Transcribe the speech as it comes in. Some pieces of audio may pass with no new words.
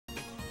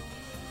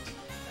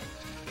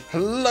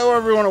Hello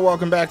everyone and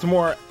welcome back to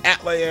more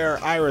Atelier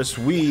Iris.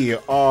 We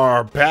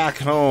are back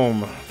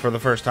home for the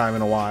first time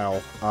in a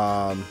while.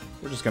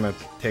 We're just gonna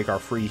take our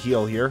free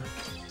heal here.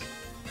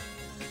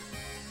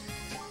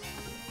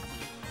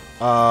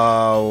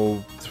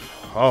 Oh.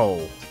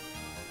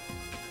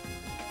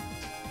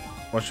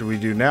 What should we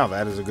do now?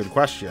 That is a good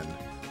question.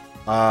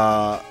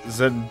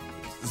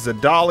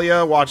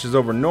 Zedalia watches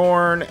over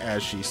Norn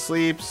as she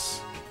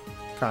sleeps.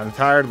 Kind of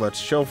tired. Let's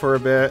chill for a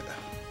bit.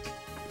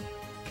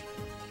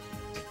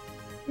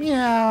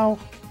 Meow.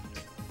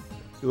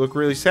 You look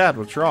really sad.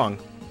 What's wrong?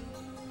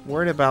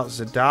 Worried about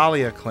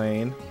Zedalia,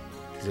 Clane.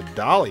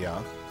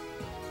 Zedalia?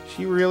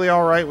 She really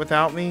alright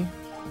without me?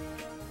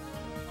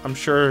 I'm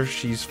sure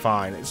she's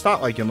fine. It's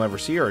not like you'll never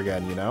see her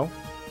again, you know?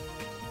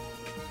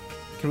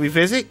 Can we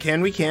visit?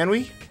 Can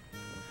we?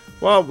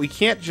 Well, we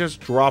can't just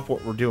drop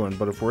what we're doing,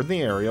 but if we're in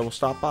the area, we'll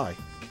stop by.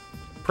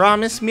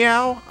 Promise,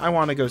 Meow? I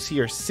want to go see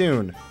her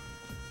soon.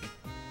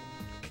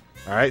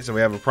 Alright, so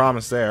we have a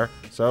promise there.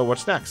 So,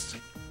 what's next?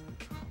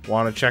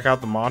 Want to check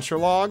out the monster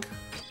log?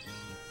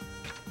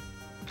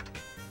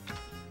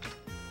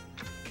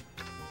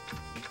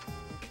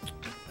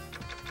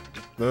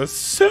 The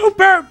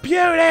super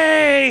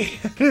beauty!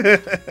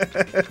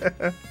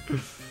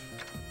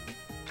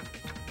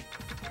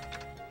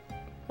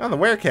 Oh, the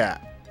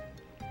werecat.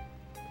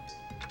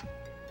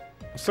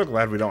 I'm so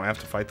glad we don't have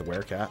to fight the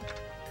werecat.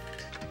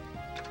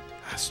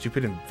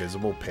 Stupid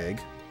invisible pig.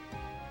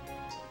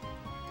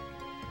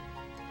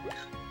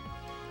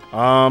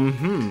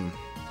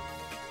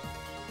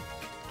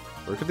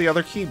 Where could the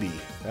other key be?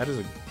 That is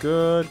a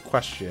good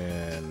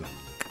question.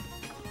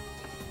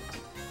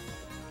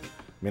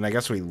 I mean, I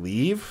guess we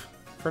leave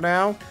for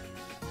now.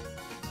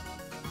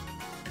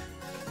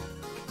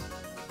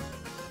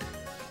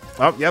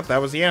 Oh, yep, that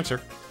was the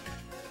answer.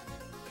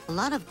 A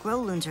lot of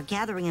Growloons are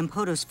gathering in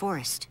Poto's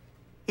forest.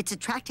 It's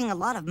attracting a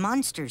lot of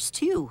monsters,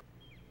 too.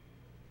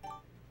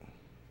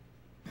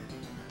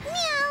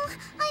 Meow!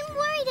 I'm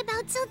worried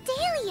about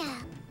Zeldalia.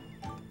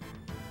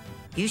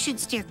 You should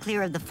steer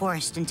clear of the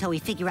forest until we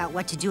figure out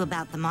what to do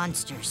about the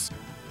monsters.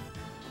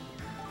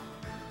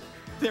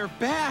 They're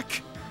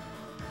back!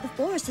 The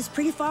forest is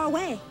pretty far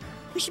away.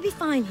 We should be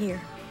fine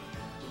here.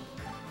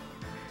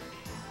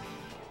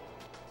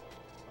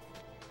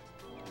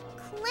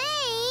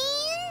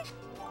 Clane?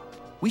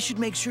 We should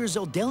make sure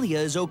Zeldalia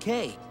is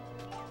okay.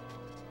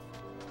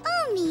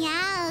 Oh,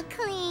 meow,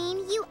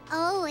 Clane. You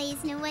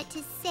always know what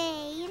to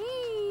say.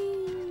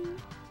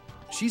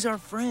 She's our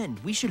friend.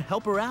 We should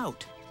help her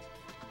out.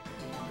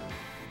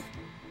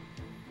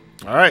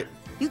 Alright.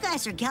 You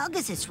guys are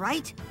Galgazes,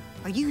 right?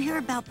 Are you here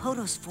about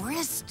Poto's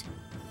forest?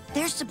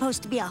 There's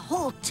supposed to be a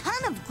whole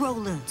ton of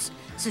Growloons,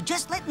 so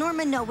just let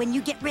Norman know when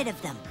you get rid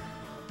of them.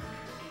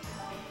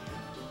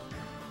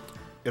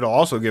 It'll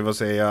also give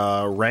us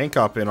a rank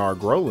up in our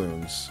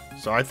Growloons.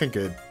 So I think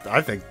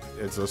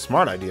it's a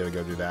smart idea to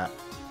go do that.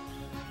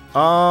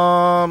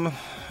 I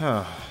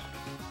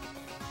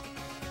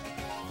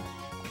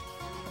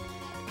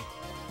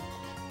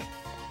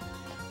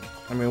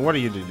mean, what are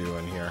you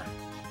doing here?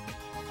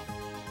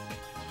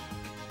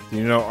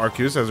 You know,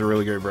 Arcus has a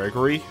really great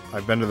bakery.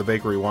 I've been to the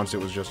bakery once.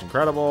 It was just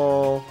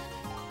incredible.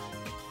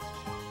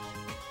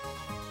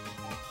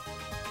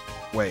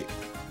 Wait.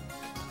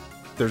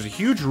 There's a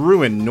huge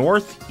ruin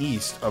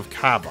northeast of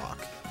Kavok.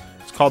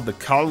 It's called the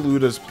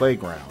Kaluda's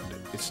Playground.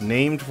 It's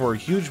named for a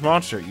huge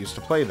monster that used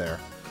to play there.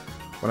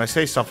 When I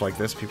say stuff like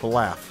this, people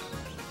laugh.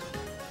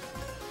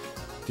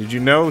 Did you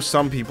know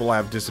some people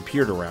have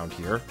disappeared around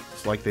here?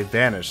 It's like they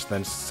vanished,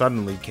 then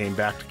suddenly came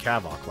back to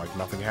Kavok like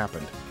nothing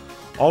happened.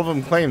 All of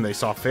them claim they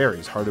saw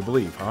fairies. Hard to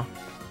believe, huh?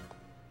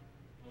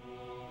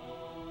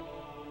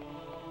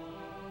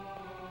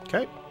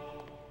 Okay.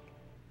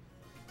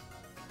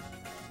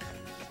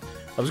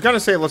 I was gonna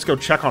say let's go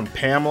check on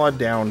Pamela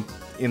down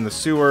in the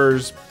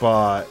sewers,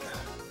 but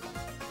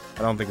I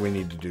don't think we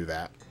need to do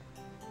that.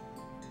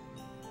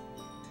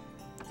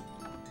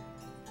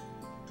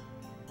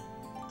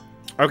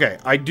 Okay,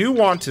 I do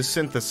want to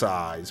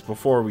synthesize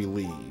before we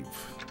leave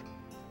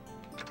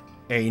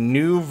a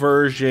new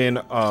version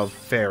of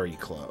Fairy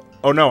Cloth.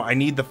 Oh no, I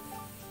need the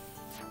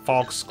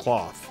Falk's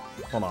Cloth.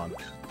 Hold on.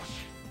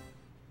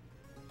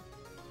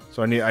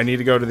 So I need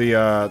to go to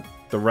the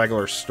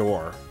regular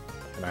store,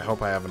 and I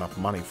hope I have enough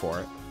money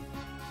for it.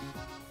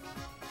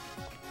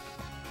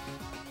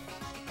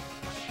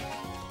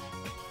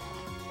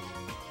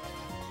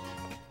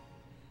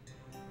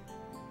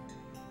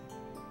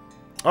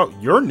 Oh,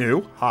 you're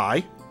new.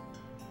 Hi.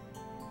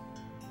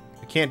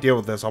 I can't deal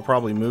with this. I'll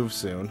probably move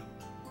soon.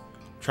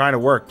 Trying to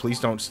work, please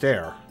don't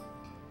stare.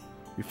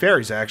 You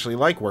fairies actually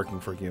like working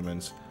for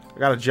humans. I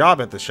got a job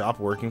at the shop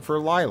working for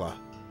Lila.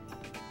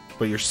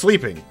 But you're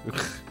sleeping.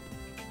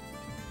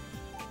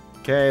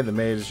 Okay, the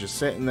maid is just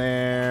sitting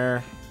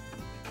there.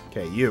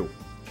 Okay, you.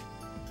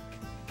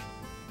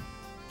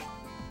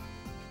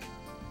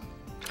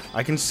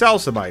 I can sell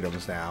some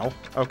items now.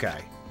 Okay.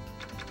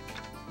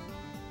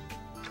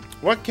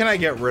 What can I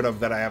get rid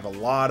of that I have a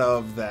lot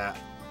of that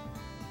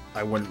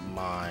I wouldn't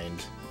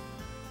mind?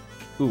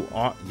 Ooh,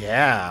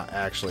 yeah,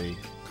 actually.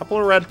 Couple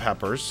of red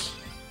peppers.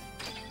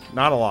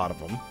 Not a lot of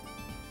them.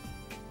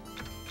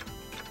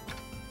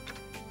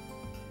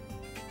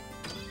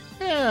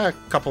 Yeah, a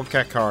couple of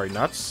kakari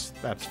nuts.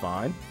 That's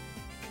fine.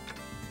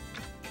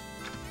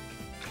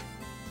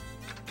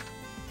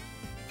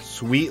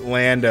 Sweet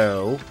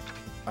Lando.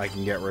 I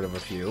can get rid of a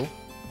few.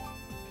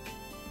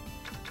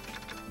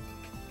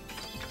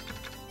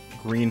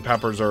 Green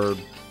peppers are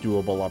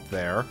doable up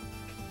there.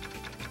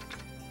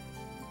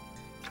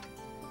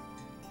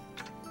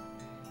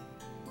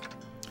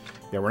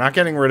 Yeah, we're not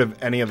getting rid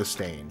of any of the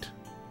stained.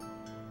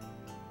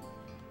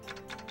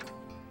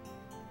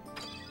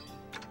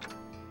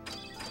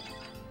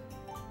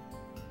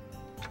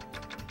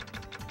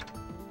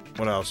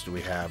 What else do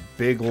we have?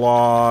 Big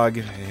log.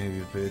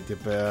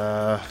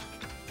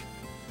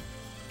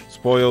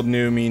 Spoiled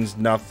new means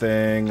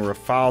nothing.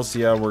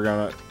 Rafflesia we're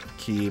gonna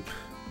keep.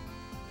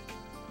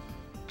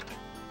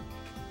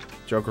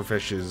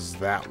 Jokerfish is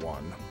that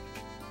one.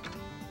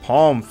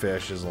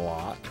 Palmfish is a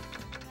lot.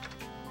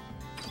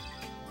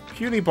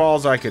 Puny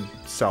balls I could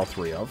sell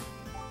 3 of.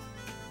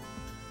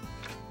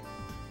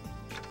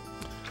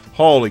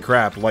 Holy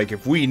crap, like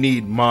if we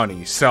need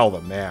money, sell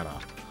the mana.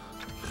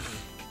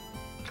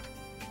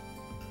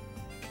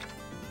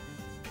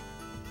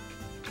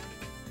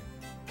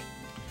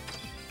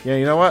 Yeah,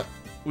 you know what?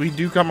 We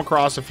do come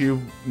across a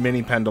few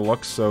mini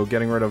Pendalooks, so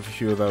getting rid of a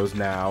few of those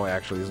now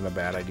actually isn't a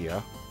bad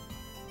idea.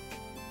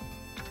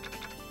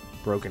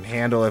 Broken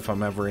handle if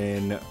I'm ever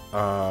in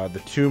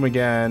the tomb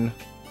again.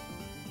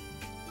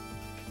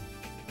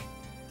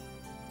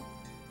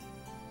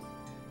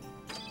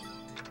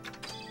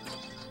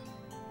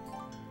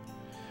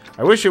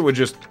 I wish it would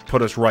just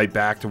put us right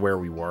back to where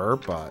we were,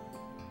 but...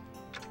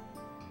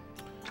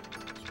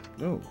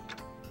 Oh.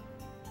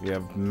 We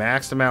have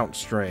maxed amount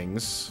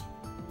strings.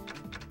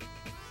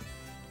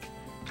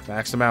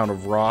 Max amount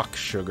of rock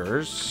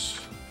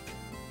sugars.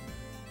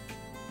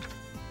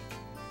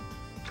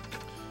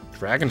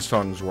 Dragon's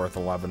Tongue's worth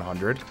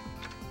 1,100.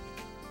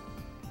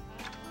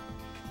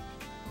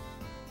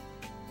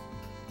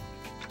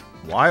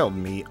 Wild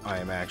meat, I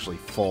am actually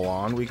full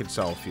on. We could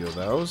sell a few of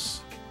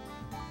those.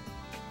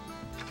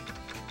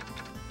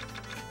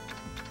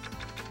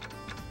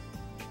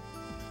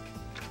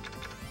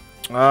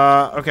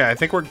 Okay, I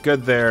think we're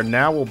good there.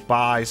 Now we'll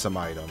buy some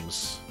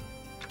items.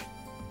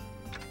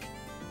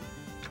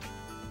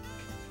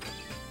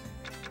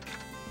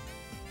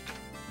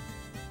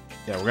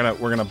 Yeah,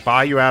 we're gonna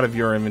buy you out of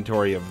your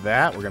inventory of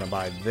that. We're gonna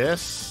buy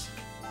this.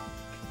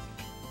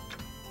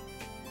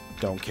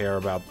 Don't care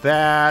about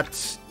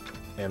that.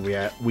 And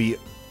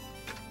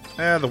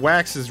the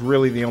wax is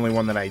really the only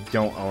one that I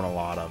don't own a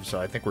lot of, so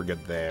I think we're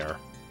good there.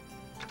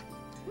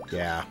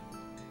 Yeah.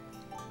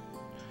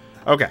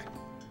 Okay.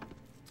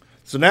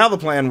 So now the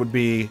plan would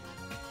be,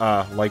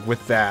 like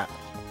with that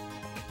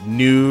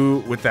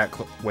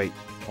wait,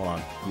 hold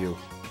on, you.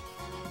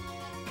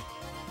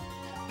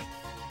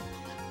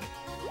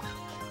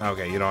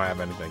 Okay, you don't have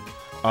anything.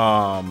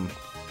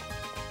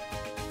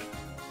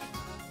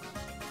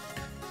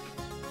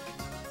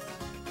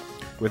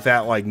 With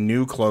that, like,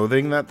 new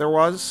clothing that there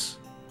was,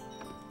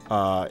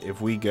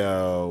 if we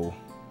go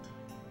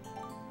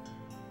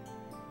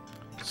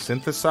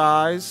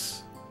synthesize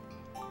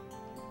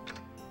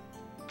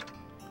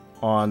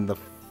on the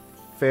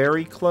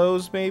fairy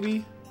clothes,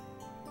 maybe?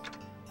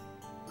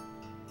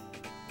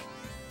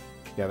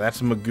 Yeah,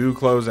 that's Magoo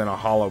clothes and a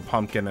hollow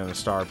pumpkin and a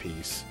star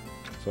piece.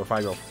 So if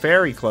I go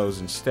fairy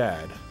clothes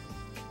instead.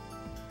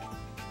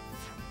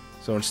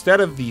 So instead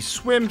of the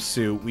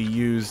swimsuit, we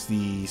use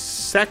the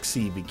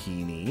sexy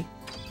bikini.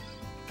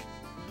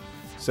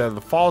 Instead of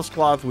the false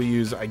cloth, we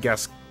use, I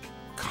guess,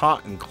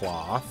 cotton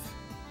cloth.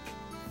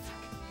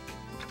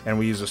 And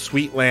we use a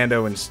sweet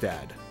Lando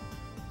instead.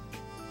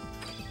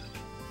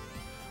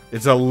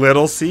 It's a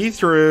little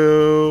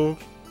see-through.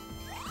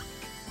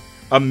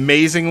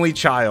 Amazingly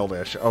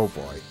childish. Oh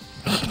boy.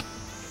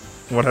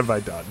 What have I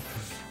done?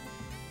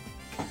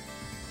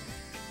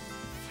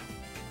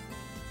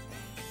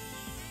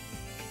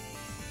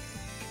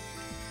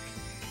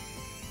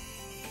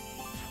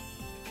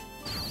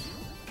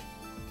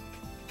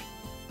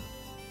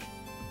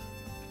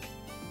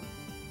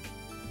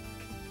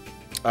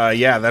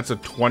 Yeah, that's a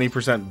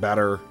 20%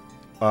 better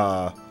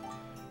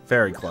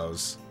fairy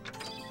clothes.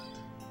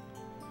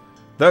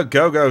 The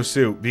go-go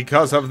suit,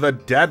 because of the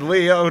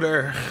deadly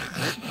odor.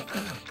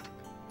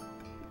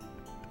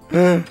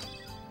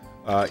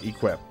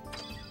 Equip.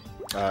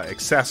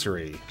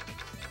 Accessory.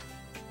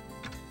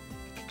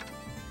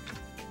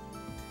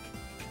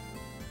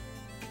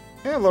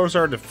 Yeah, lowers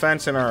our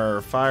defense and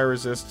our fire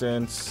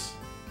resistance.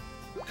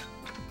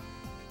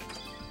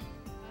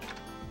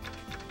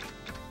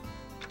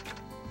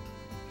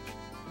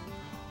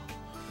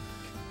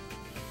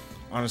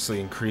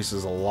 Honestly,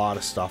 increases a lot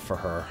of stuff for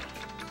her,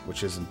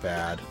 which isn't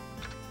bad.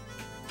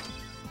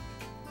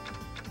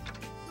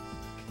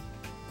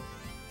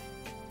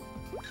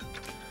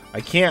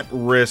 I can't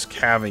risk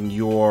having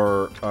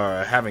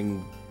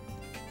having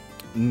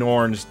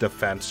Norn's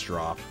defense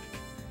drop.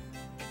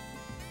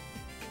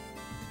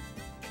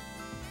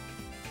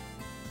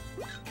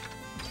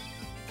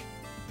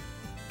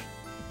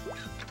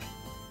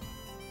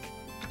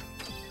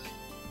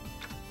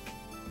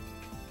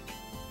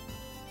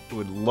 It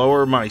would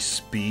lower my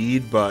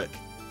speed, but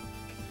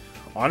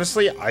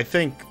honestly, I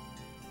think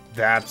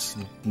that's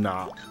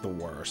not the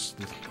worst.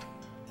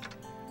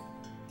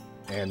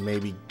 And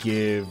maybe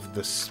give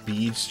the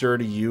speedster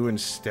to you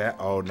instead.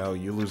 Oh no,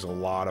 you lose a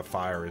lot of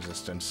fire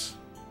resistance.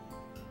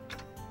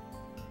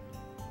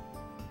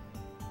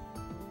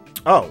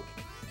 Oh.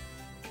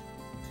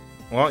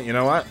 Well, you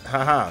know what?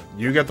 Haha,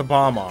 you get the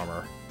bomb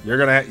armor. You're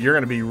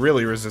gonna be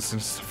really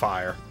resistant to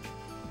fire.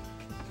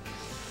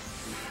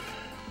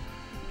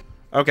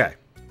 Okay.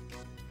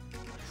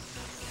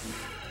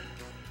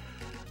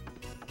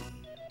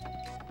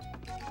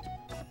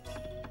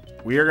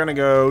 We are gonna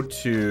go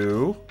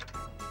to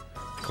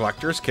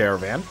Collector's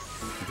Caravan,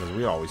 because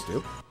we always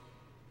do.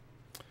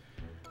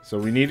 So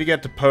we need to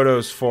get to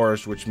Poto's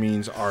Forest, which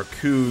means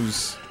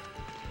Arku's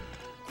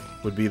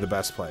would be the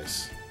best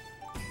place.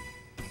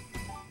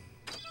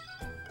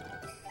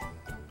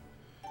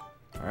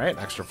 Alright,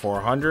 extra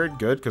 400.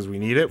 Good, because we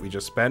need it. We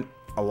just spent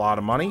a lot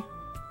of money.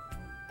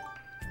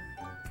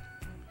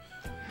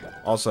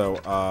 Also,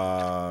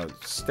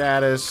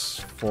 status,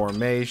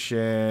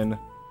 formation.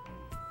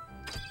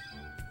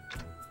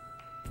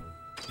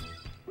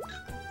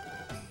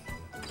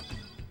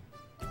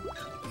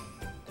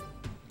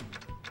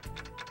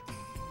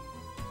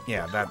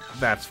 Yeah,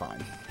 that's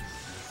fine.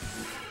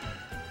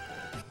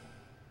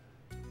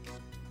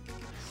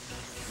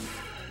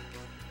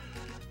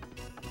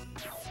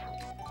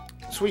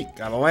 Sweet,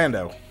 got a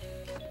Lando.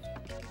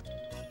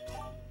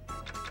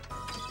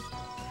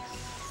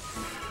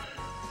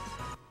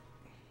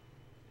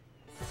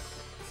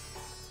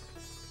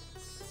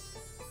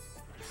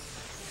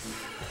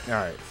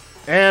 Alright.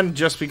 And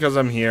just because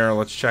I'm here,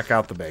 let's check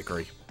out the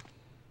bakery.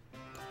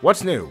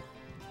 What's new?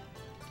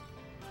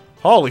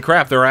 Holy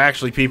crap, there are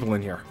actually people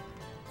in here.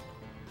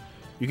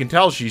 You can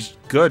tell she's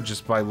good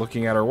just by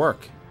looking at her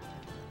work.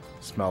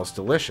 Smells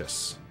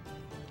delicious.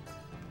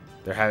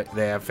 They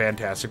have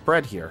fantastic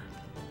bread here.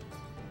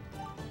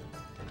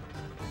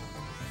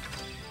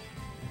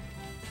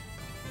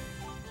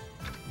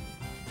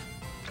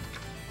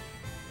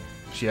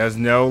 She has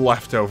no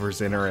leftovers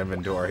in her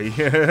inventory.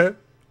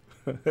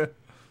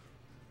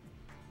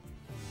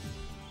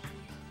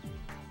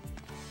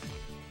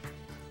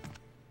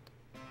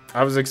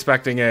 I was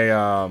expecting a,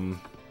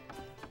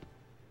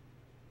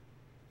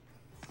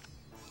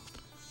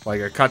 like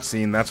a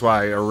cutscene. That's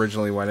why I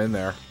originally went in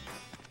there.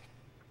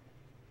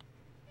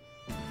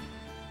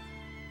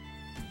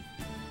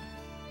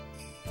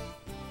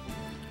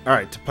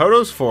 Alright, to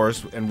Poto's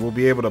Forest, and we'll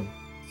be able to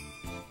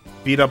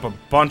beat up a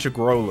bunch of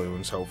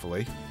Growloons,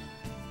 hopefully.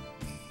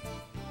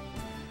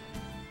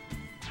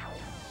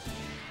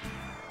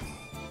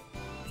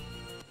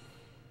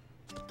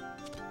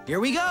 Here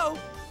we go.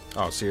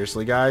 Oh,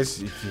 seriously,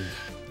 guys?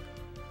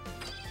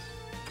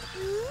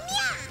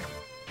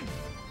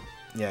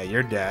 Yeah,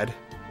 you're dead.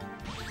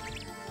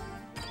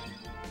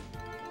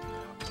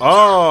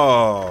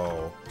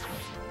 Oh!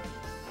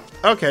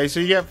 Okay, so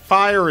you get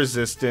fire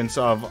resistance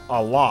of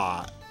a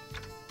lot.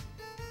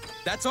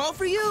 That's all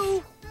for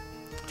you.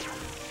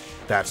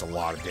 That's a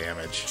lot of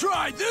damage.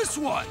 Try this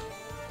one.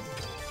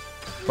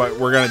 But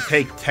we're gonna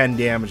take 10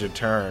 damage a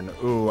turn.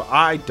 Ooh,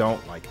 I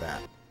don't like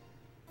that.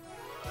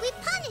 We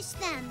punish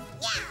them.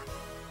 Yeah.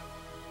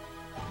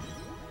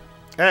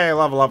 Hey,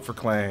 level up for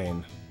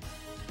Clane.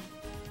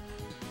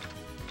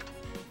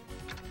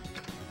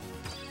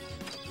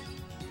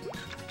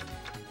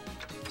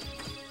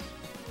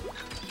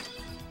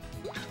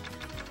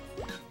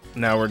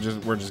 No, we're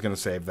just gonna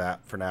save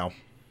that for now.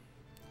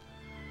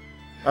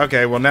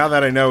 Okay, well now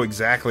that I know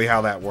exactly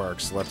how that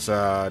works, let's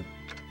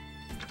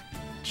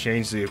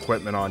change the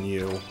equipment on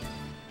you.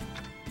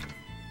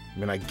 I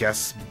mean, I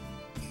guess.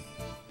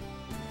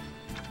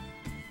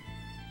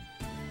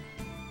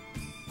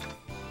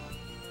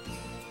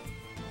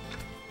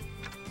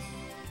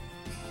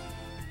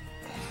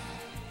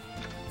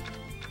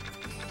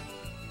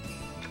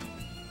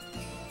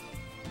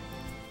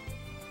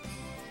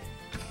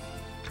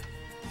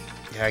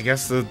 Yeah, I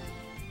guess the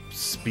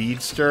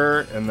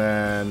Speedster and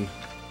then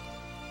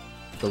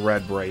the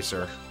Red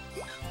Bracer.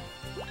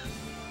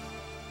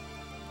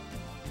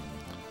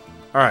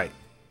 Alright.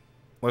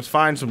 Let's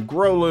find some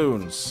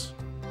Growloons.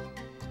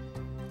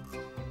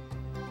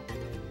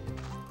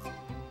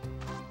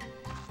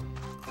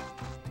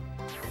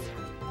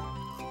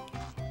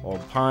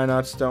 Old pine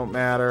nuts don't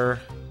matter.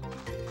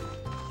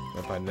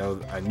 Yep,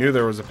 I knew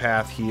there was a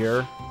path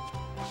here.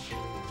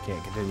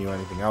 Can't continue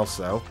anything else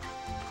though.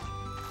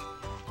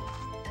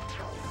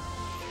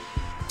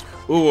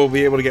 Ooh, we'll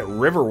be able to get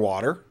river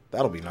water.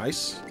 That'll be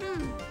nice.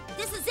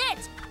 This is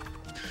it.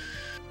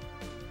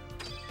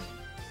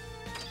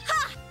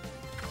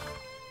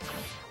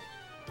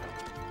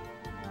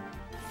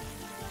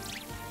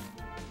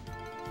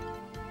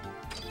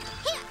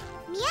 Here,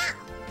 meow.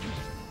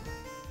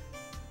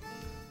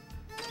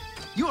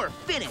 You're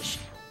finished.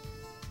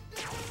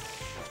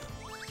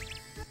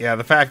 Yeah,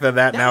 the fact that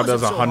now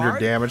wasn't does so 100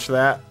 hard. damage to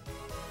that,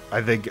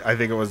 I think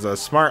it was a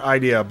smart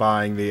idea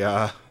buying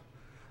the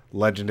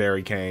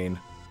legendary cane.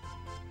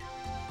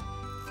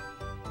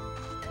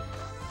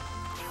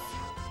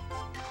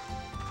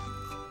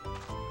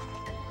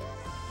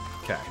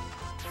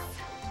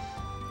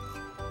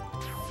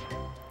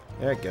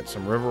 Yeah, get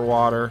some river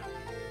water.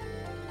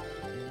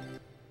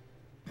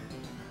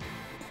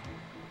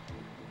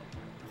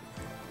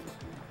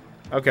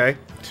 Okay,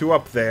 2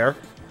 up there.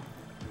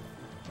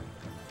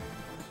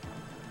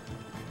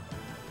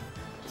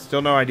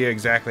 Still no idea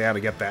exactly how to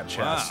get that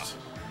chest.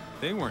 Wow,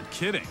 they weren't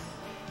kidding.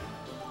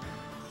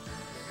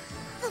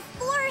 The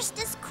forest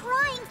is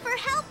crying for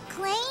help,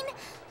 Clane.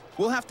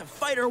 We'll have to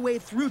fight our way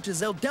through to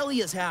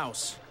Zeldelia's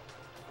house.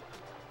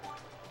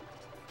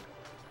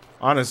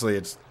 Honestly,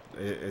 it's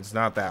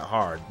not that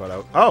hard,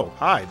 but oh,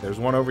 hi, there's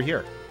one over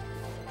here.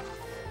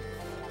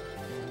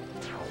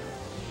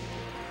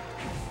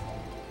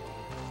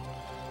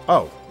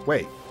 Oh,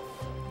 wait.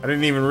 I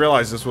didn't even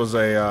realize this was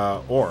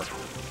a ore.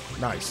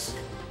 Nice.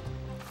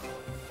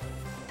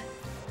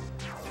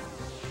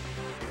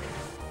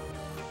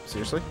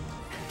 Seriously?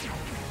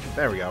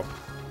 There we go.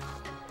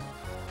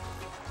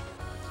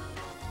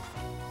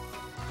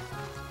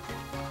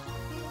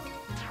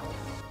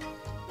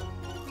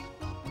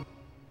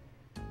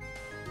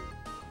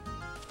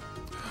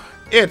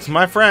 It's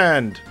my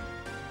friend!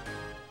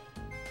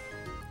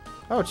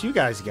 Oh, it's you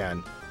guys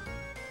again.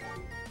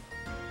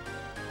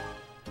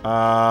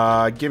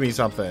 Give me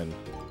something.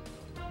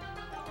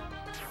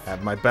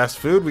 Have my best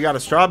food. We got a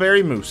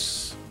strawberry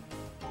mousse.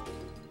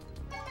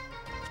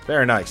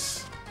 Very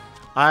nice.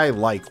 I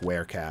like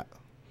Werecat.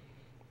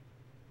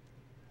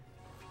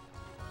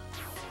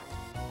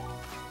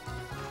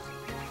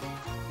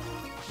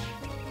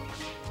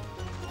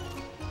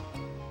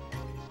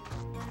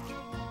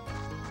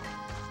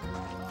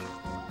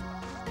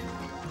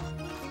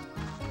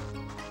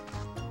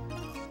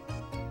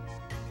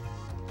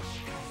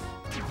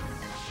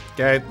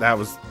 Okay, that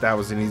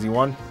was an easy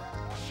one.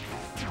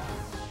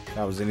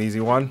 That was an easy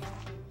one.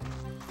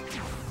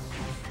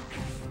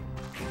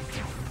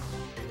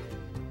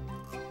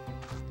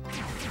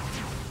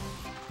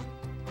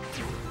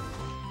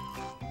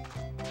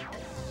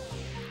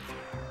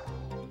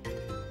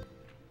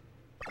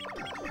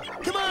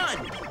 Come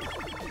on!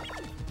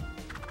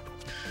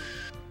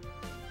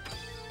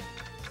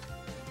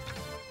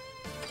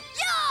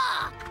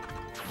 Yeah!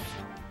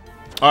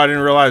 Oh, I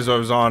didn't realize I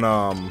was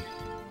on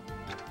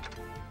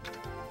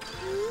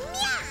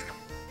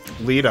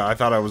Lita. I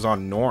thought I was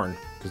on Norn,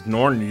 because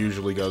Norn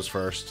usually goes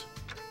first.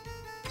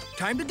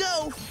 Time to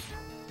go!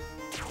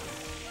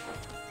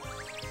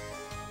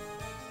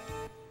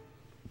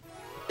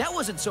 That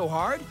wasn't so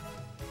hard.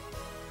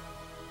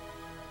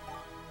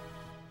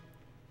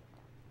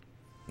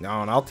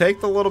 No, and I'll take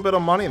the little bit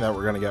of money that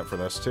we're going to get for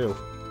this, too.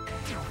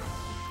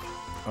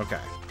 Okay.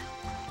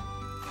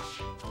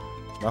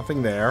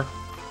 Nothing there.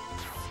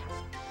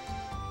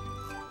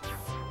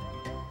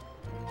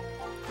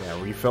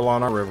 Yeah, refill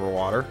on our river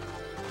water.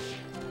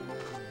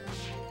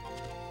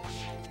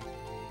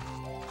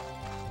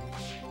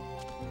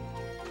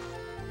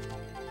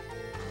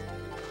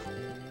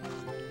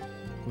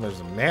 There's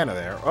a mana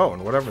there. Oh,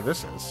 and whatever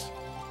this is.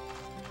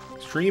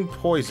 Extreme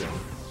poison.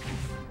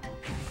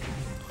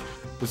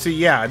 But see,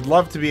 yeah, I'd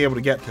love to be able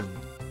to get to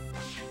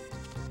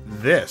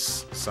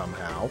this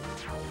somehow.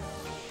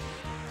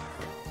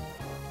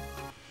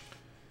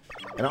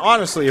 And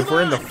honestly, if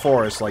we're in the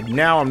forest, like,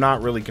 now I'm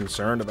not really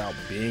concerned about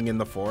being in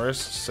the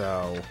forest,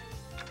 so...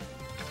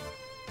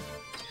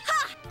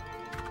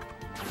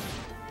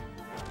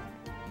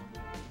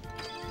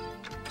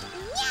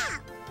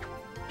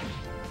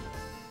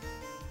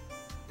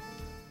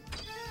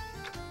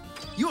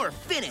 You're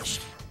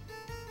finished.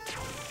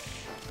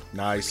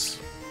 Nice.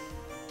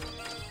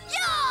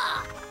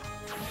 Yeah!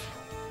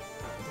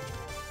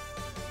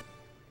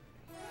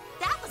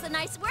 That was a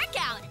nice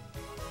workout.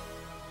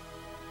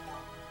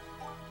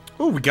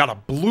 Ooh, we got a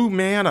blue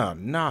mana.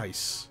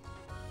 Nice.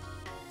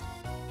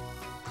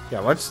 Yeah,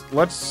 let's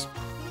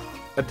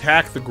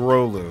attack the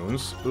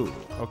Growloons. Ooh,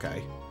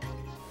 okay.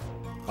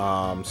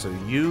 So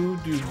you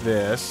do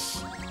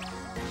this,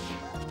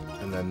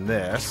 and then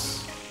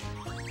this,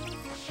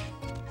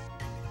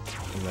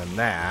 and then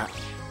that.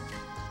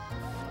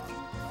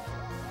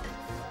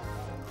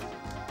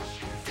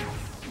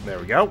 There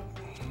we go.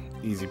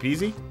 Easy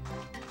peasy.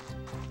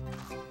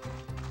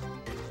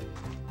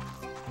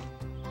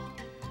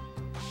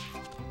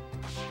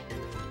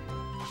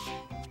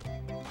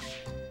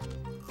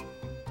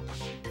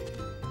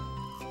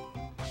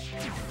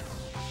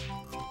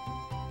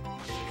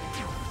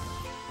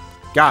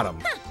 Got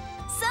him.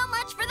 So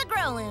much for the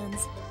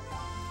Growloons.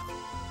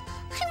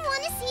 I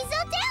want to see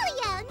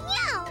Zeldalia.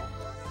 Meow.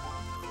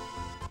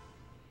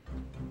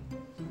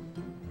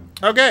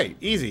 Okay,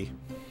 easy.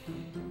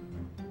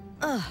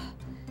 Ugh,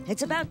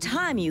 it's about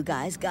time you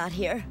guys got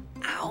here.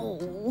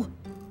 Ow!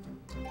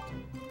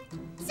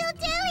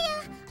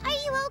 Zeldalia, are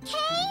you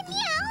okay?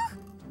 Meow.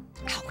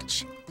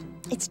 Ouch.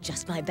 It's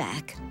just my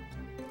back.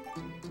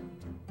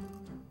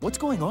 What's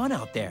going on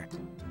out there?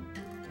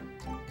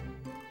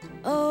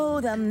 Oh,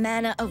 the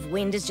mana of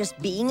wind is just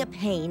being a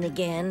pain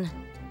again.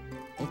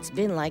 It's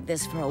been like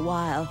this for a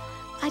while.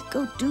 I'd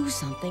go do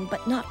something,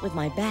 but not with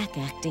my back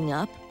acting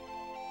up.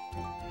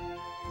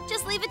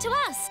 Just leave it to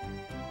us.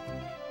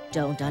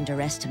 Don't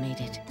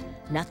underestimate it.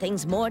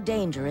 Nothing's more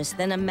dangerous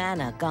than a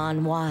mana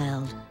gone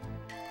wild.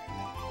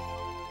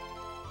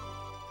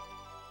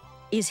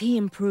 Is he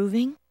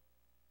improving?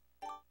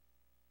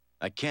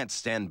 I can't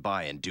stand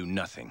by and do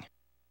nothing.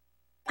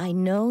 I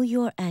know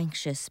you're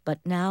anxious, but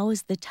now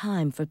is the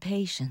time for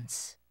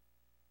patience.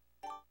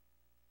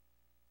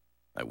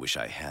 I wish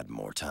I had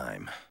more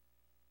time.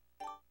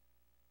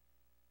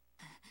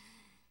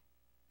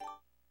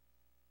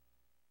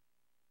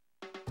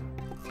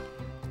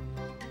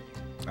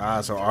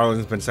 Ah, so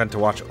Arlen's been sent to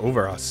watch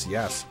over us,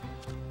 yes.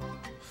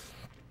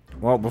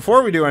 Well,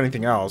 before we do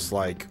anything else,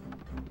 like...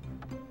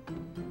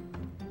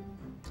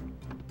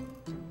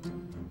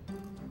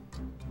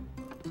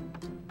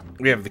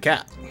 we have the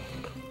cat.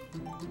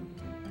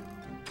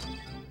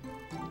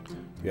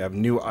 You have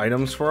new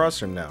items for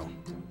us, or no?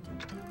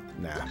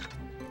 Nah. Yeah,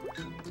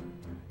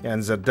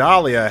 and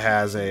Zedalia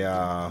has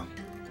a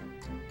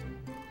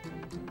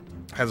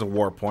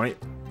warp point.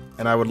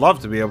 And I would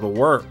love to be able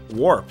to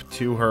warp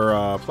to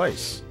her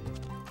place.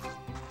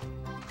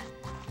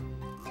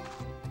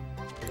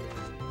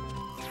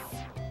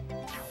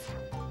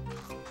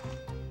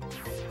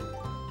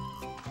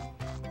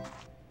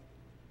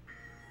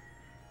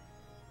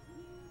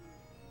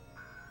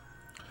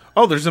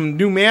 Oh, there's a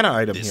new mana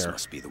item here. This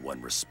must be the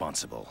one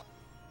responsible.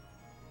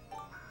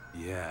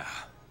 Yeah,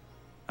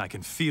 I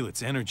can feel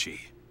its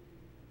energy.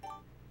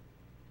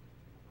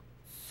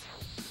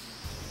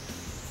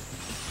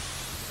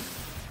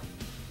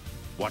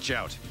 Watch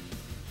out.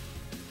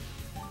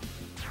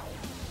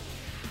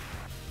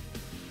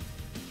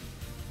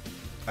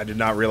 I did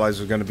not realize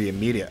it was going to be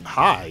immediate.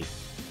 Hi.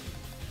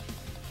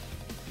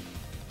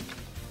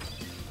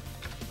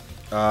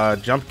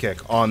 Jump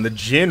kick on the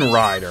Jin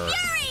Rider.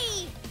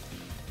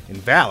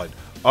 Invalid.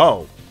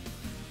 Oh.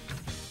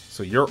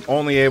 So you're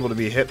only able to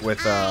be hit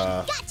with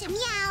Gotcha,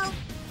 meow.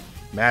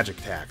 magic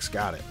attacks.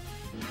 Got it.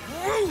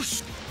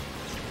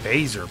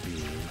 Phaser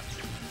beam.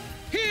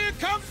 Here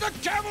comes the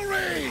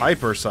cavalry!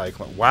 Hyper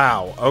cyclone.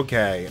 Wow.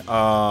 Okay.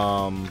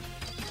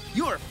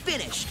 You're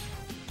finished.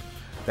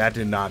 That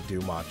did not do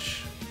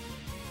much.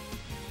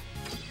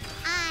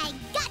 I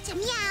gotcha,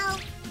 meow.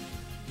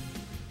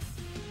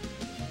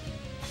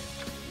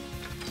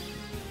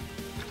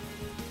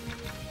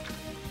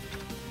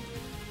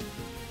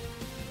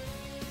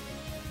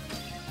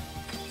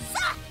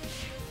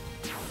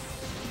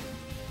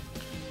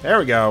 There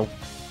we go.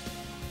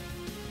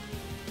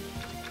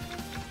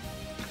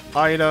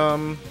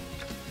 Item.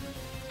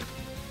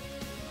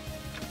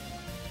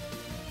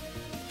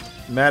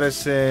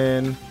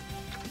 Medicine.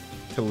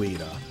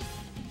 Talita.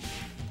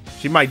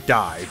 She might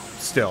die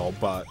still,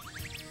 but...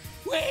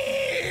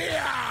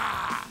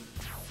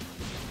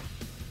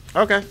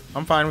 okay,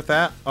 I'm fine with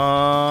that.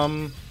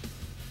 God,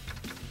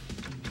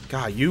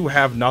 you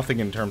have nothing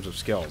in terms of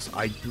skills.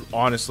 I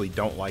honestly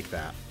don't like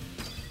that.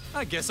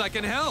 I guess I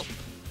can help.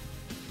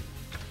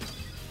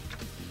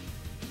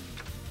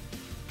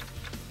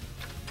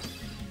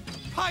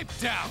 Pipe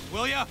down,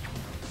 will ya?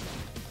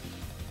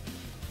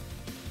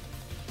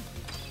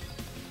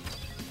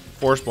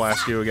 Force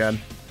blast you again.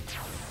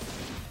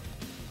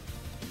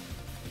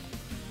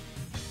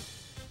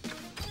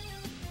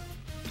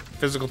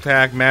 Physical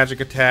attack,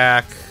 magic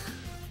attack.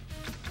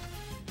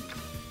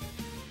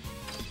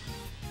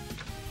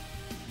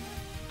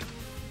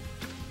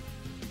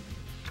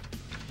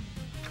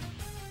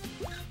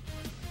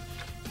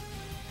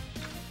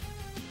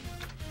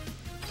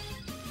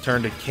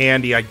 Turn to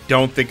candy. I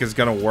don't think is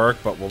gonna work,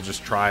 but we'll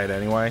just try it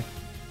anyway.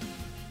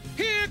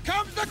 Here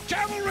comes the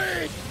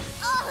cavalry!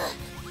 Ugh.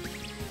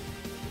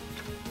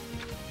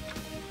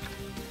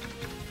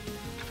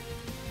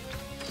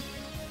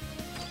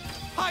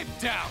 Pipe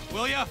down,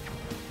 will ya?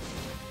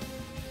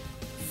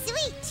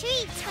 Sweet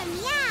treats for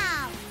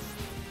meow.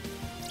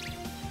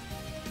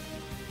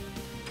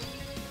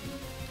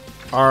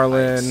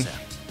 Arlen.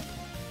 Accept.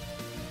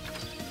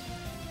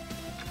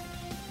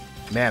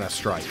 Mana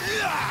strike.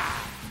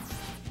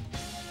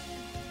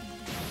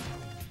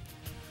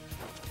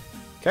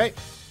 Okay.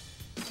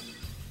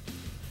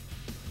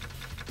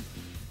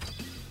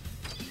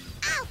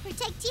 I'll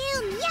protect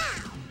you,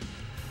 meow.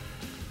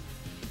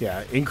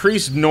 Yeah,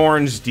 increase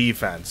Norn's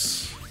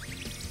defense.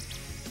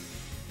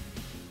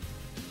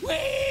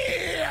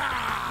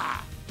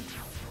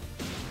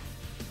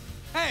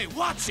 Hey,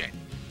 watch it!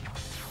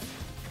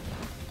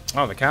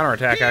 Oh, the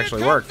counterattack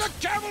actually worked. The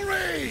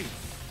cavalry!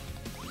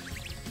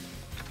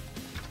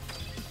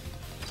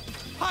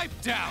 Pipe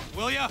down,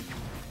 will ya?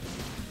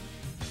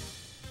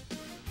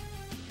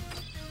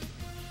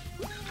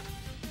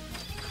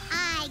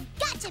 I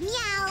gotcha,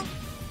 meow.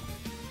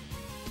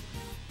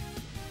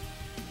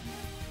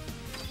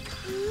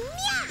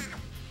 Meow.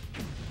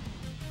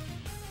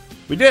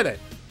 We did it.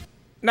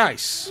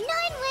 Nice. Nine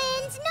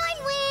wins, nine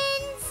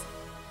wins.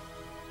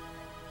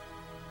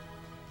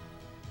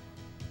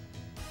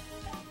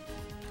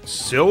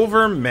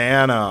 Silver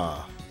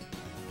mana.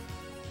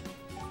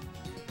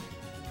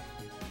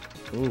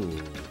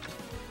 Ooh.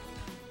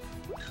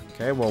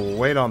 Okay, well, we'll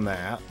wait on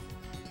that.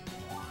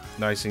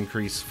 Nice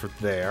increase for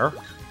there.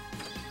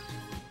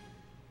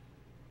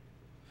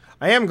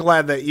 I am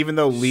glad that even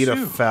though Lita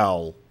Phew.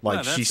 fell, like,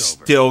 Well, she that's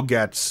over. still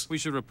gets We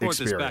should report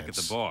this back at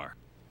experience. the bar.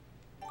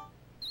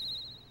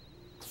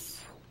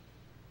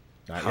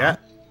 Not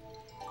yet.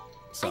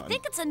 I Son.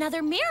 think it's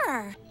another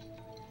mirror.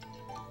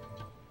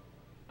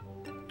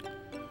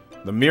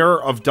 The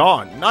Mirror of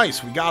Dawn.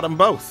 Nice, we got them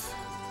both.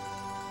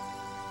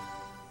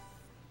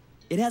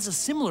 It has a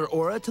similar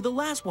aura to the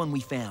last one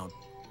we found.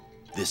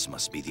 This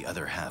must be the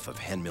other half of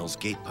Henmill's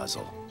gate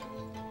puzzle.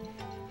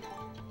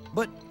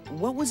 But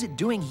what was it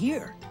doing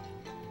here?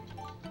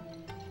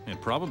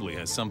 It probably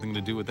has something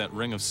to do with that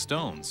ring of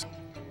stones.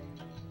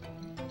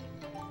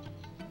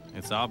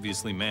 It's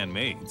obviously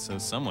man-made, so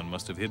someone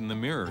must have hidden the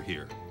mirror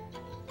here.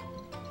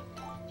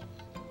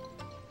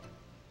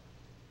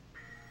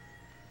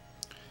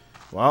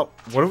 Well,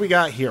 what do we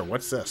got here?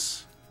 What's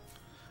this?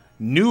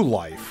 New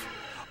life.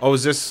 Oh,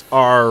 is this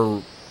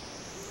our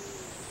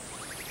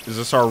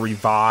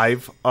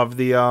revive of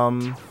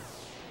the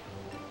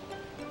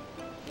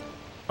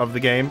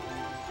game?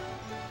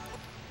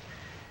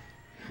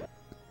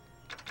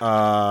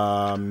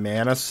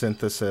 Mana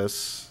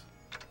synthesis.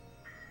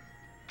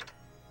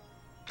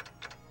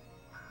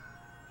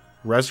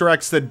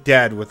 Resurrects the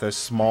dead with a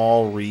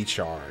small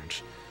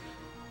recharge.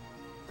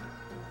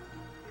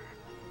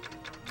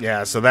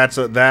 Yeah, so that's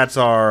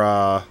our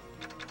oh,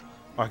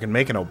 I can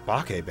make an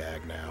obake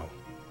bag now.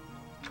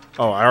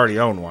 Oh, I already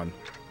own one.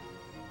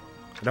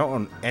 I don't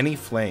own any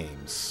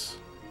flames.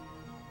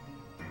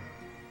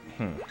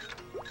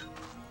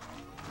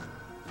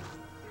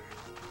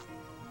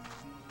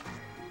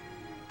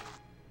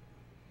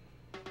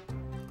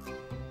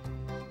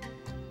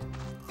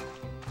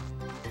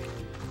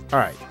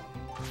 Alright.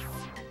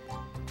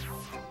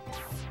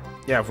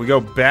 Yeah, if we go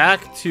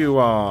back to,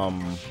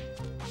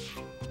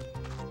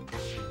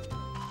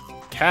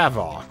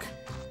 Kavok,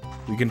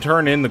 we can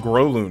turn in the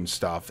Growloon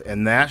stuff,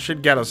 and that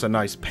should get us a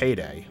nice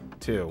payday,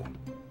 too.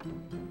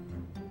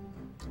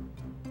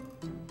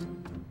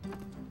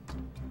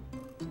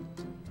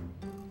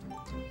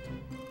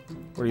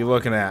 What are you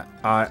looking at?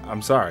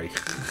 I'm sorry.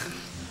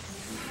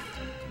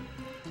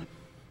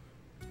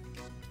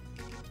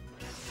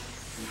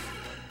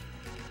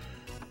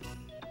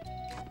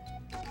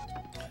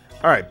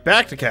 Alright,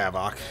 back to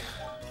Kavok.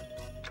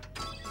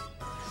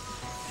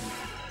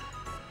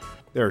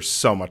 There's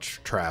so much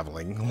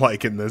traveling,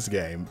 like in this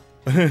game.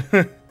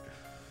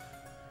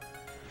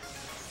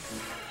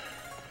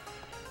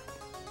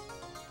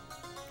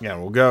 Yeah,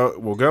 we'll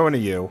go into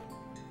you.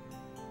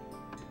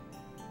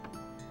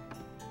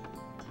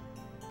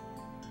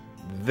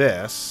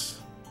 This.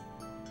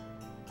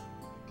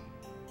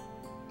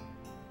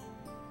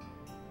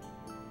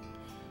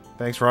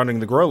 Thanks for hunting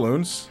the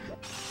Growloons.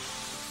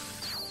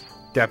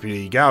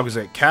 Deputy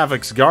Galgazet,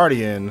 Kavok's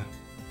Guardian.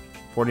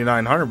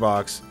 4,900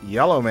 bucks.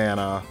 Yellow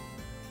mana.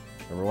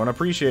 Everyone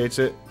appreciates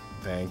it.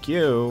 Thank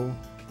you.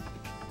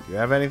 Do you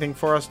have anything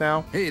for us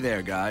now? Hey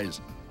there, guys.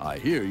 I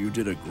hear you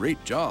did a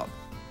great job.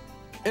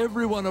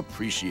 Everyone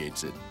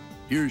appreciates it.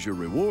 Here's your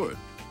reward.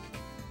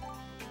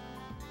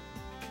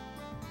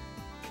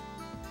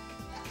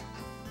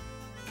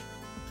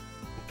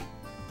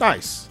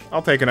 Nice.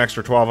 I'll take an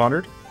extra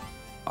 1,200.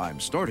 I'm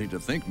starting to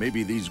think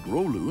maybe these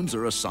Growloons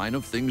are a sign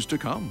of things to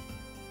come.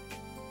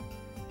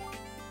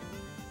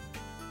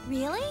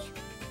 Really?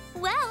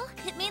 Well,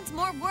 it means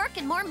more work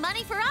and more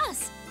money for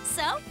us.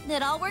 So,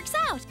 it all works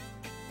out.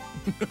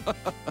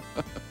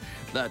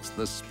 That's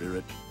the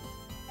spirit.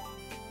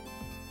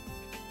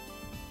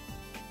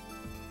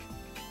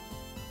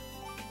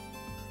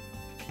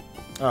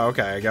 Oh,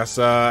 okay. I guess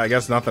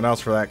nothing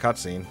else for that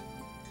cutscene.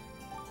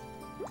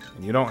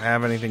 And you don't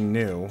have anything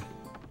new.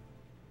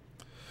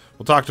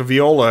 We'll talk to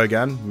Viola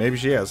again. Maybe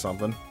she has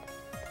something.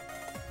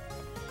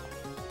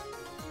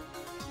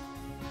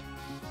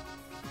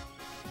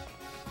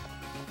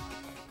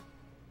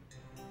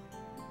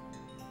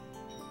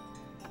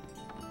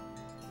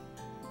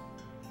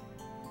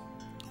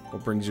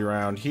 What brings you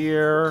around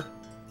here?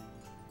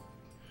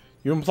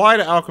 You implied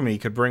alchemy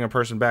could bring a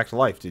person back to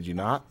life, did you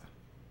not?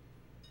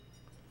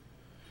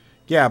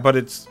 Yeah, but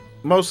it's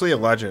mostly a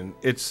legend.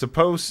 It's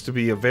supposed to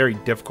be a very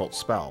difficult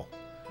spell.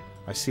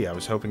 I see. I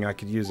was hoping I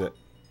could use it.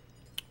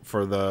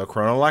 For the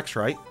Chronolex,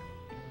 right?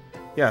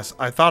 Yes,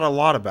 I thought a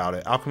lot about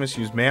it. Alchemists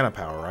use mana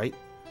power, right?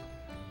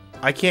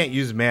 I can't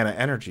use mana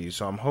energy,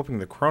 so I'm hoping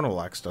the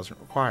Chronolex doesn't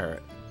require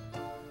it.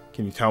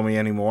 Can you tell me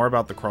any more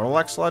about the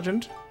Chronolex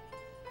legend?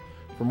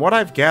 From what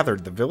I've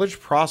gathered, the village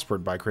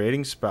prospered by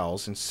creating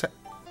spells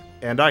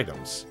and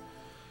items.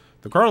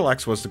 The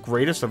Chronolex was the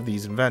greatest of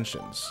these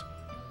inventions.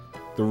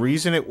 The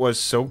reason it was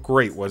so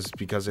great was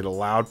because it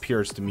allowed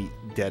people to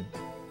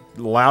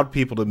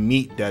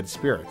meet dead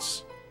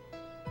spirits.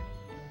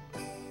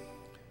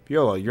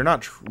 Viola, you're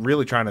not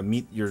really trying to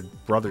meet your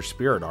brother's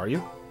spirit, are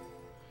you?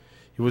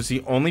 He was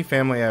the only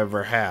family I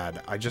ever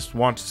had. I just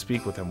want to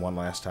speak with him one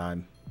last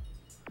time.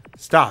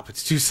 Stop,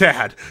 it's too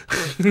sad.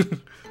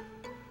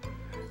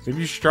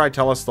 Maybe you should try to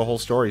tell us the whole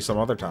story some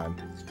other time.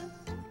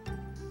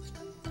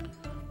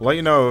 We'll let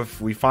you know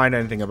if we find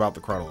anything about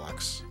the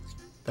Chronolex.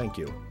 Thank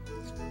you.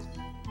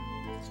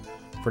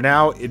 For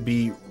now, it'd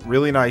be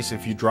really nice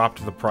if you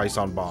dropped the price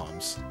on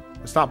bombs.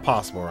 It's not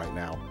possible right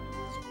now.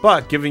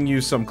 But giving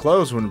you some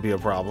clothes wouldn't be a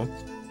problem.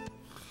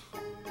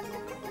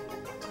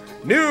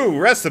 New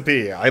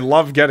recipe! I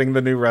love getting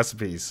the new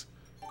recipes.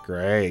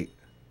 Great.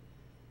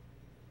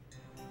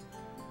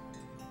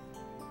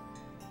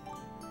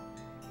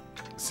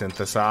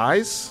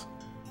 Synthesize.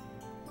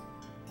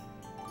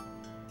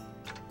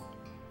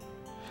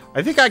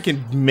 I think I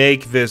can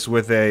make this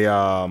with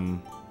a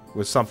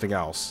with something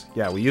else.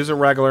 Yeah, we use a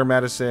regular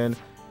medicine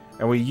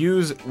and we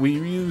use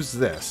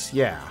this.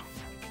 Yeah.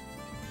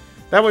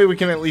 That way we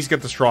can at least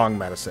get the strong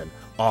medicine.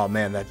 Oh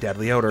man, that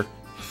deadly odor.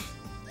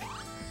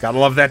 Gotta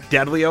love that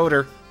deadly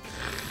odor.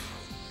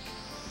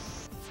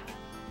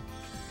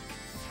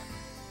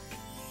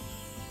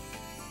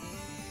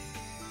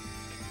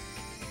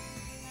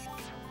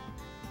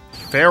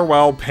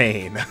 Farewell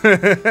Pain.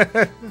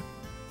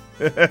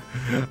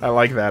 I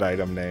like that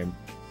item name.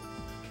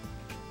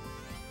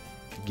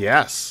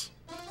 Yes.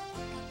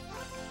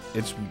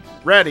 It's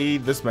ready.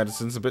 This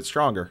medicine's a bit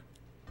stronger.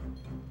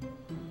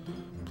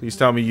 Please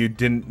tell me you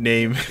didn't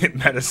name it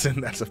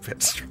medicine that's a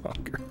bit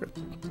stronger.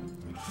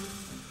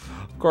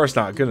 Of course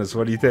not. Goodness,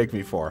 what do you take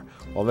me for?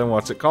 Well, then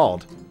what's it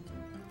called?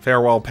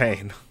 Farewell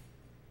Pain.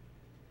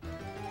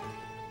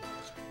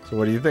 So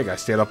what do you think? I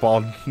stayed up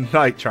all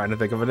night trying to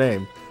think of a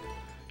name.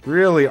 You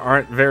really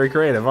aren't very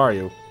creative, are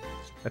you?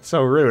 That's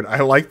so rude. I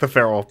like the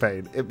Farewell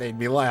Pain. It made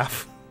me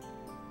laugh.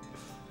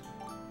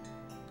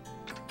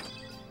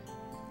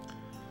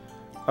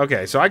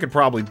 Okay, so I could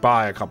probably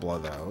buy a couple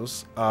of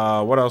those.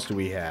 What else do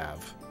we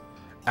have?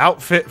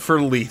 Outfit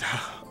for Lita.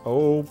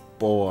 Oh,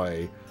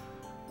 boy.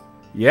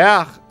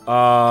 Yeah,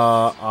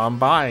 I'm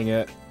buying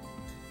it.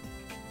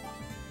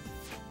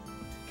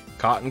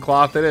 Cotton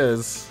cloth it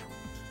is.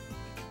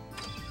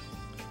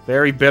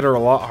 Very bitter, a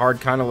lot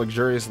hard, kind of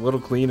luxurious, little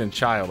clean, and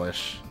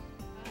childish.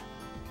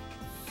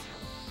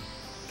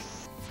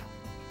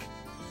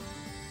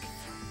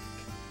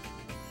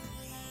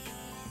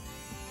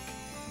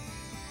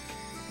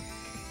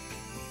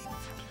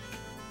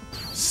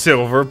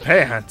 Silver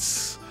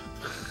pants.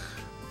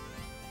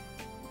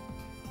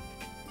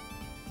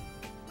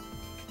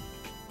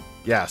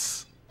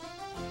 Yes.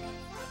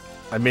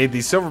 I made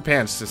these silver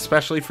pants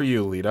especially for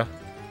you, Lita.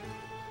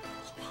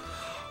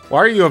 Why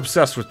are you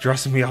obsessed with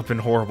dressing me up in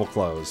horrible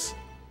clothes?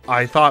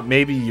 I thought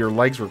maybe your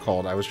legs were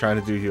cold. I was trying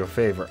to do you a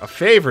favor. A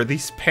favor?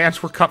 These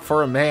pants were cut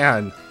for a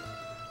man.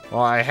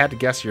 Well, I had to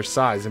guess your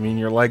size. I mean,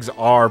 your legs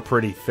are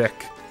pretty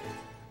thick.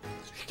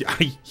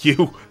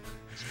 You...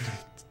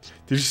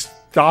 Did you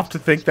stop to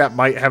think that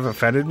might have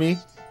offended me?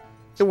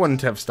 It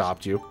wouldn't have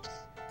stopped you.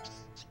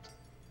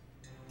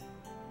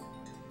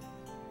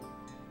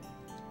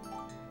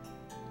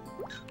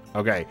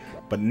 Okay,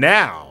 but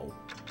now...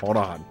 Hold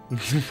on.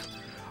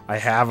 I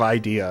have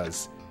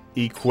ideas.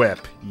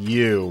 Equip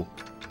you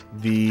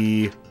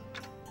the...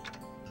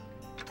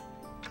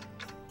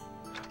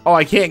 Oh,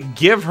 I can't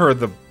give her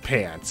the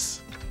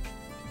pants.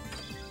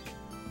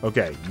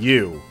 Okay,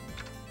 you.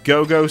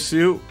 Go-go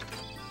suit.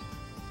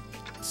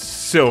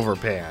 Silver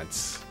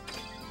pants.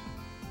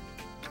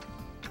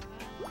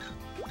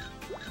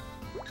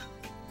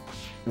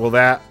 Will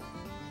that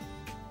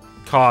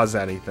cause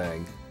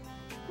anything?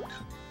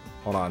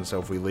 Hold on, so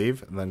if we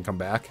leave and then come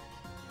back.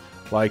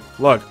 Like,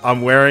 look,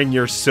 I'm wearing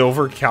your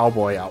silver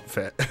cowboy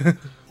outfit.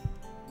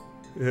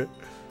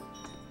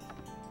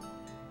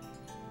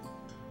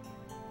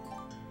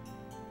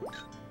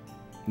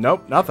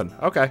 Nope, nothing.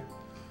 Okay.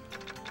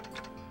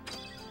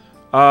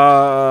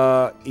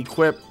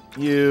 Equip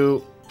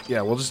you.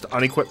 Yeah, we'll just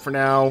unequip for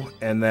now.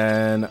 And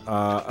then,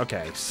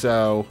 okay,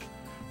 so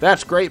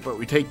that's great, but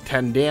we take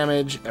 10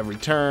 damage every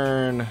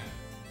turn.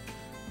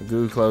 The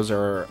goo clothes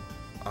are,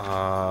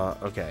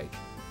 okay.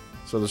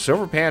 So the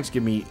silver pants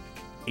give me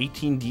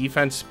 18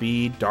 defense,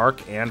 speed,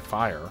 dark, and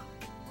fire.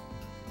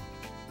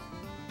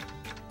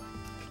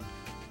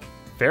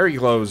 Fairy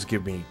glows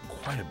give me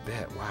quite a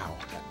bit. Wow.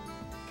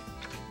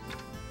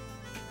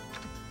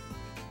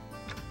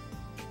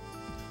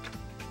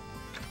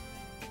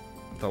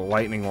 The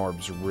lightning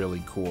orb's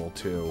really cool,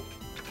 too.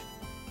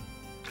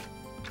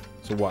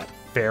 So what?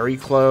 Fairy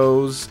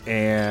clothes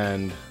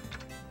and...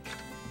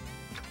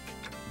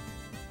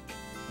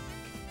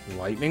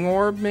 lightning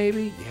orb,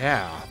 maybe?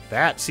 Yeah,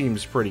 that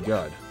seems pretty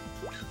good.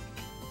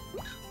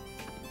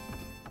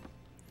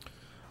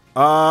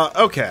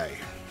 Okay.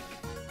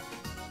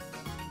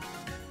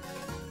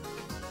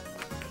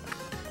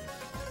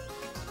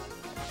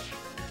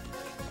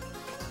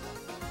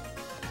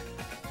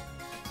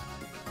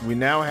 We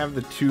now have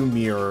the 2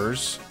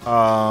 mirrors.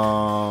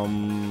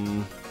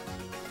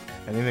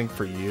 Anything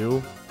for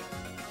you?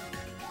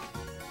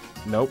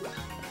 Nope.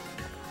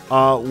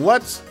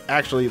 Let's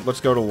go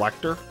to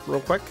Lecter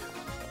real quick.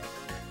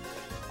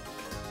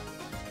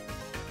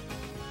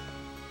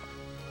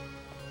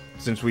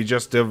 Since we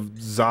just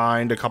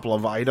designed a couple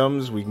of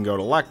items, we can go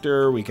to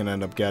Lecter. We can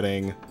end up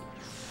getting,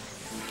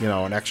 you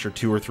know, an extra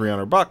 $200 or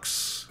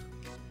 $300.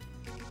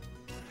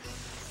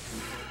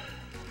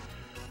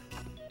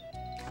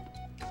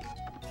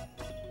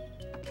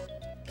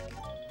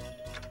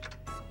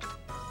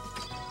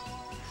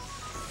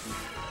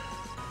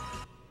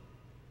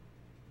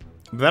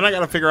 then I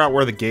gotta figure out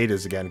where the gate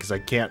is again, because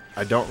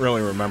I don't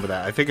really remember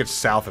that. I think it's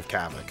south of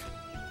Kavik.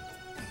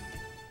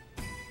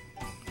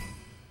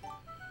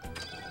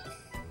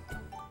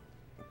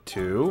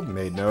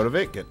 Made note of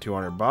it. Get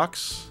 200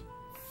 bucks.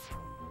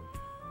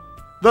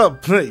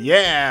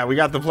 Yeah, we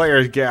got the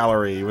players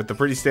gallery with the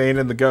pretty stain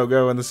and the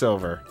go-go and the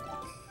silver.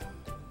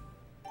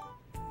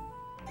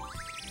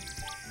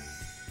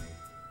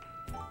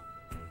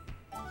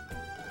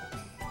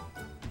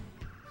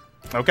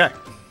 Okay.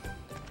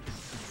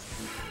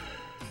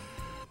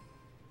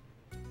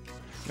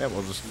 Yeah,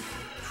 we'll just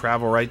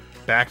travel right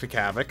back to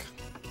Kavik.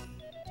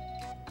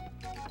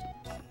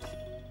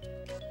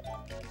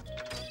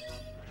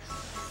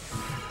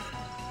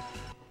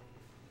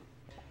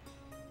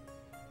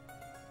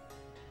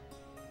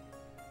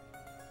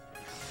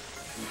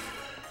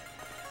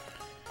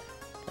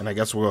 And I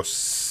guess we'll go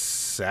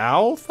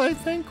south, I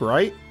think,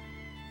 right?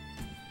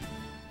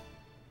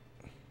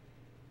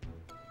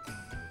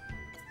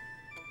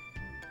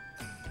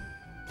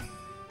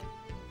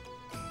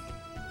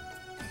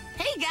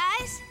 Hey,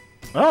 guys!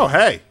 Oh,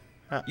 hey!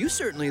 You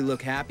certainly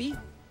look happy.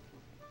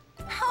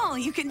 Oh,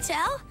 you can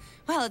tell?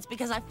 Well, it's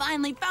because I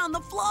finally found the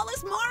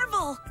flawless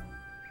marvel!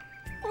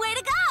 Way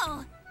to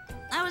go!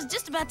 I was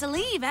just about to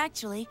leave,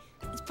 actually.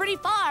 It's pretty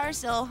far,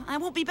 so I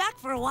won't be back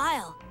for a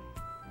while.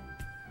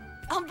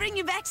 I'll bring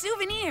you back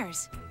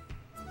souvenirs.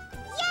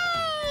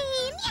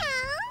 Yay!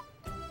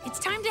 Meow! It's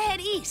time to head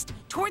east,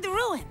 toward the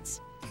ruins.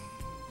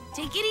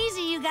 Take it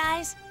easy, you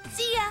guys.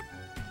 See ya!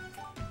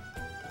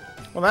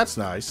 Well, that's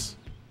nice.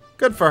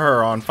 Good for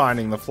her on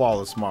finding the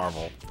flawless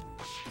marvel.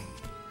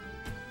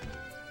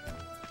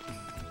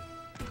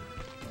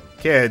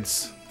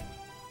 Kids.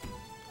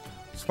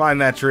 Let's climb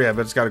that tree. I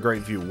bet it's got a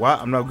great view. What?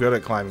 I'm no good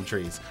at climbing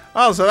trees.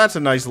 Oh, so that's a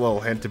nice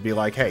little hint to be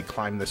like, hey,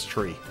 climb this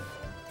tree.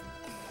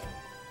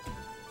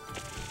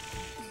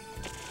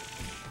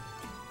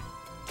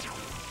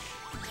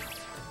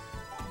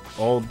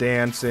 Old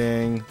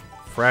dancing,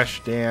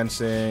 fresh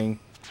dancing.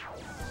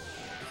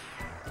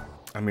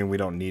 I mean, we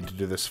don't need to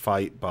do this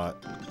fight,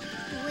 but...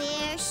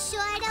 We're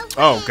short of...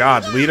 Oh,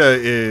 God.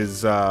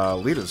 Lita's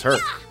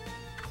hurt.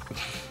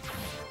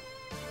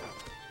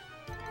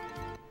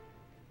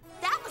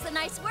 That was a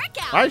nice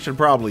workout. I should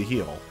probably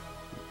heal.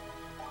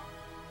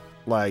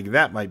 Like,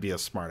 that might be a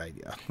smart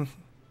idea.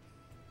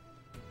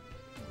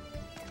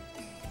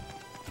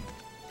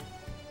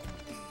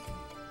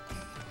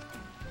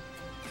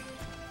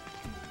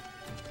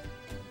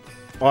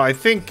 Well, I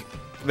think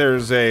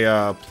there's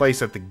a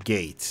place at the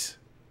gate.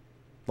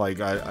 Like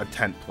a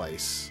tent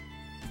place.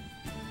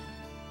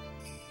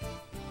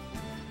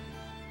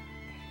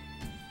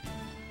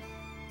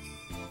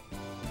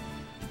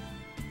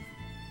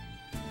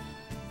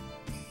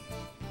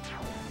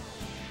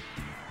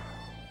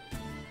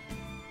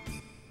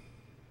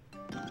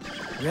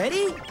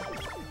 Ready?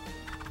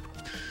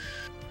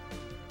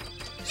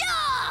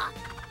 Yeah!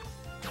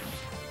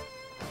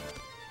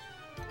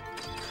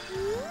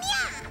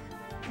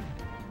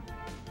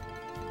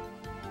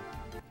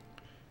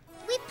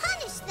 We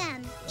punish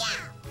them.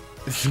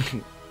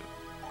 Yeah.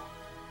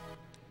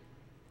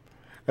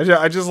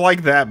 I just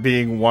like that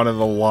being one of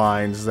the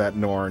lines that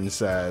Norn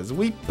says.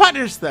 We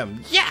punish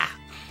them. Yeah.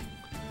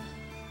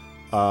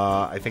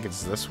 I think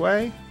it's this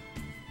way.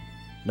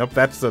 Nope,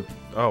 that's the...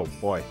 Oh,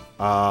 boy.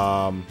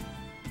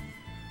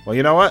 Well,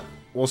 you know what?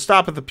 We'll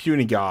stop at the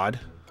puny god.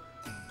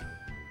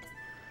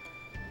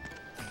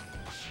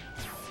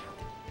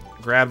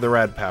 Grab the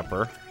red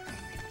pepper.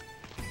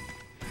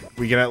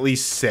 We can at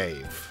least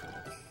save.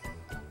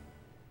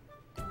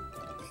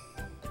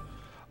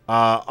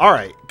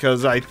 Alright,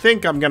 because I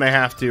think I'm gonna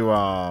have to,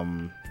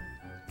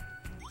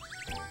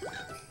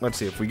 let's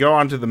see, if we go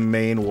onto the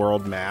main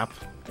world map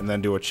and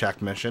then do a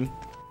check mission,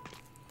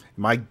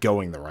 am I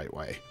going the right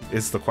way,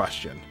 is the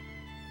question.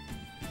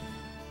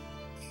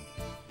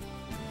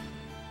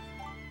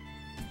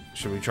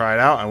 Should we try it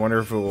out? I wonder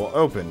if it will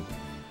open.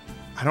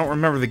 I don't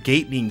remember the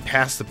gate being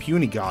past the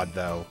puny god,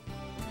 though.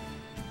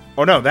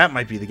 Oh, no, that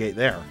might be the gate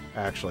there,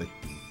 actually.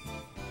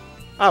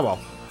 Ah, well.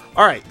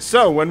 Alright,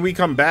 so when we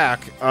come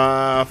back,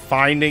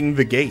 finding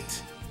the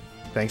gate.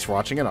 Thanks for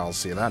watching, and I'll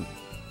see you then.